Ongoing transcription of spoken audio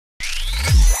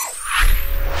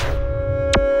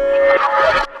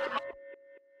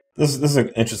This is an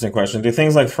interesting question. Do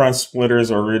things like front splitters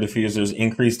or rear diffusers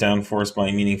increase downforce by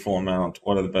a meaningful amount?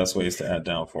 What are the best ways to add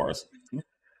downforce?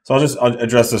 So I'll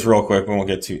address this real quick. We won't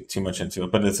get too much into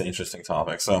it, but it's an interesting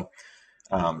topic. So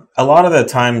a lot of the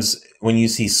times when you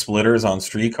see splitters on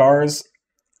street cars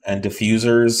and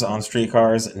diffusers on street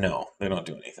cars, no, they don't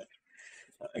do anything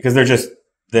because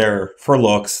they're for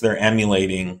looks. They're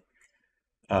emulating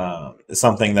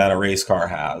something that a race car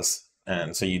has,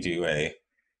 and so you do a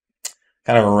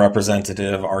kind of a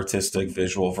representative, artistic,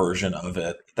 visual version of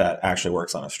it that actually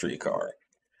works on a street car.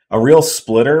 A real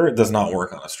splitter does not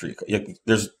work on a street car.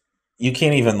 You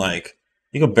can't even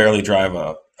you can barely drive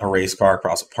a race car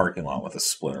across a parking lot with a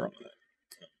splitter on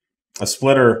it. A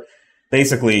splitter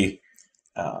basically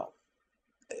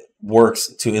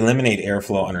works to eliminate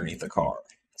airflow underneath the car.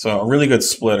 So a really good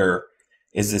splitter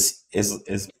is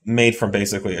made from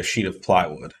basically a sheet of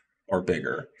plywood or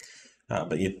bigger,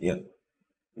 but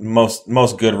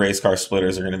most good race car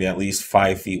splitters are going to be at least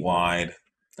 5 feet wide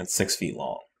and 6 feet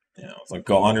long. It's like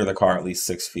go under the car at least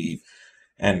 6 feet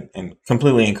and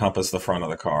completely encompass the front of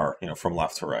the car, from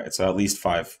left to right. So at least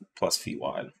 5+ feet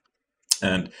wide.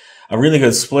 And a really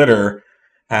good splitter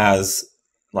has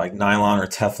like nylon or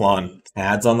Teflon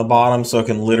pads on the bottom, so it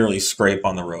can literally scrape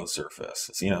on the road surface.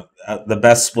 So, the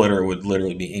best splitter would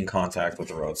literally be in contact with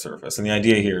the road surface. And the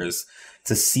idea here is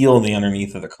to seal the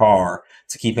underneath of the car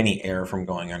to keep any air from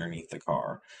going underneath the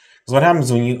car. Because what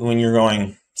happens when you're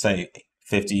going, say,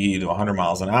 50 to 100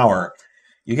 miles an hour,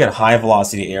 you get high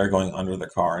velocity air going under the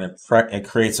car, and it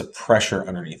creates a pressure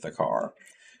underneath the car.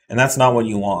 And that's not what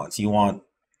you want. You want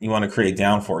to create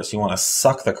downforce. You want to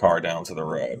suck the car down to the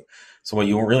road. So what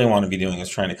you really want to be doing is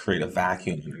trying to create a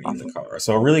vacuum underneath the car.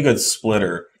 So a really good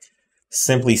splitter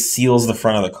simply seals the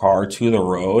front of the car to the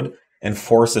road and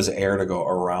forces air to go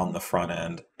around the front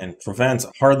end and prevents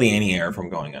hardly any air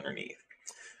from going underneath.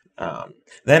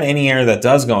 Then any air that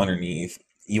does go underneath,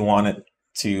 you want it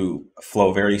to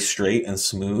flow very straight and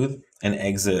smooth and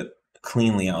exit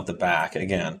cleanly out the back,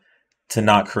 again, to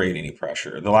not create any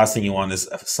pressure. The last thing you want is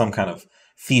some kind of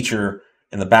feature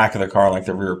in the back of the car, like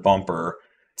the rear bumper,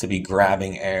 to be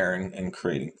grabbing air and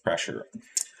creating pressure.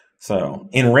 So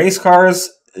in race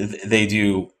cars, they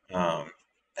do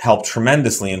help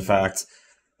tremendously. In fact,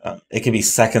 it can be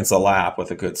seconds a lap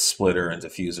with a good splitter and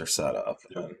diffuser setup.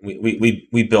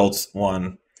 We built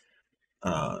one.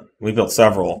 We built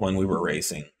several when we were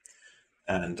racing,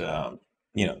 and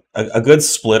a good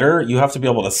splitter you have to be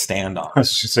able to stand on. I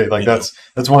was just say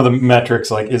that's one of the metrics.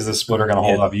 Like, is this splitter going to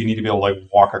hold up? You need to be able to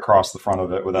walk across the front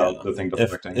of it without the thing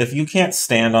deflecting. If you can't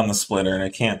stand on the splitter and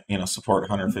it can't support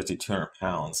 150, 200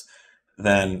 pounds,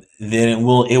 then it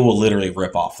will literally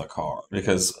rip off the car,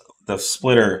 because the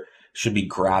splitter should be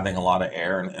grabbing a lot of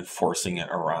air and forcing it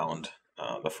around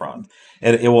the front.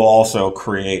 It will also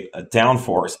create a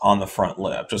downforce on the front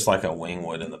lip, just like a wing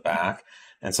would in the back,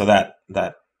 and so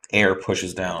that air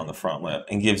pushes down on the front lip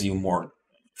and gives you more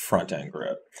front end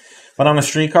grip. But on a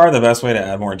street car, the best way to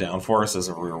add more downforce is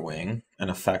a rear wing. An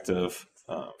effective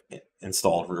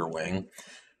installed rear wing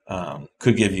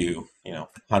could give you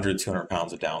 100, 200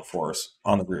 pounds of downforce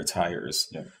on the rear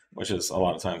tires, which is a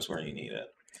lot of times where you need it.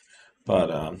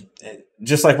 But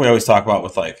just like we always talk about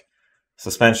with like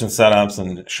suspension setups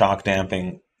and shock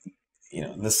damping,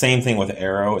 the same thing with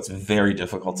aero. It's very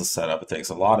difficult to set up. It takes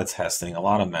a lot of testing, a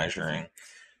lot of measuring.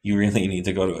 You really need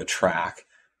to go to a track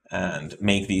and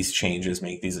make these changes,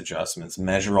 make these adjustments,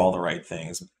 measure all the right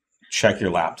things, check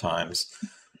your lap times.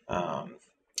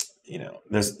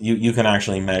 You can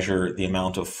actually measure the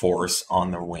amount of force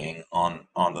on the wing, on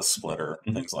the splitter,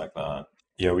 things like that.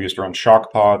 Yeah, we used to run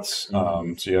shock pods,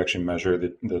 so you actually measure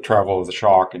the travel of the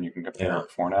shock, and you can compare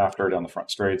before and after down the front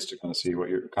straights to kind of see what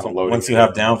you're kind of loading. Once you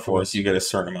have downforce, you get a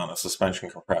certain amount of suspension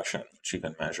compression, which you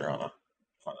can measure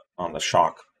on the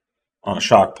shock. On a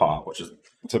shock pod, which is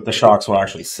the shocks will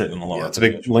actually sit in the lower. Yeah, it's a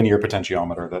big linear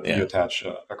potentiometer that you attach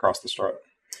across the strut.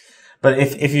 But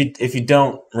if you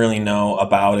don't really know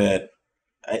about it,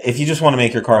 if you just want to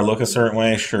make your car look a certain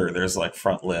way, sure, there's like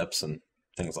front lips and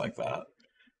things like that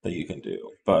you can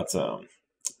do. But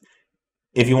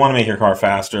if you want to make your car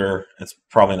faster, it's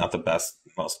probably not the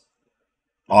most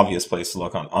obvious place to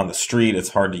look on the street. It's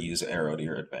hard to use aero to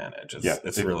your advantage.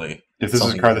 It's really, if this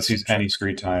is a car that sees any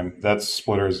street time, that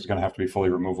splitter is going to have to be fully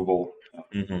removable.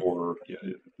 Or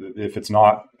if it's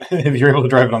not, if you're able to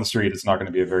drive it on the street, it's not going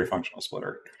to be a very functional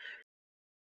splitter.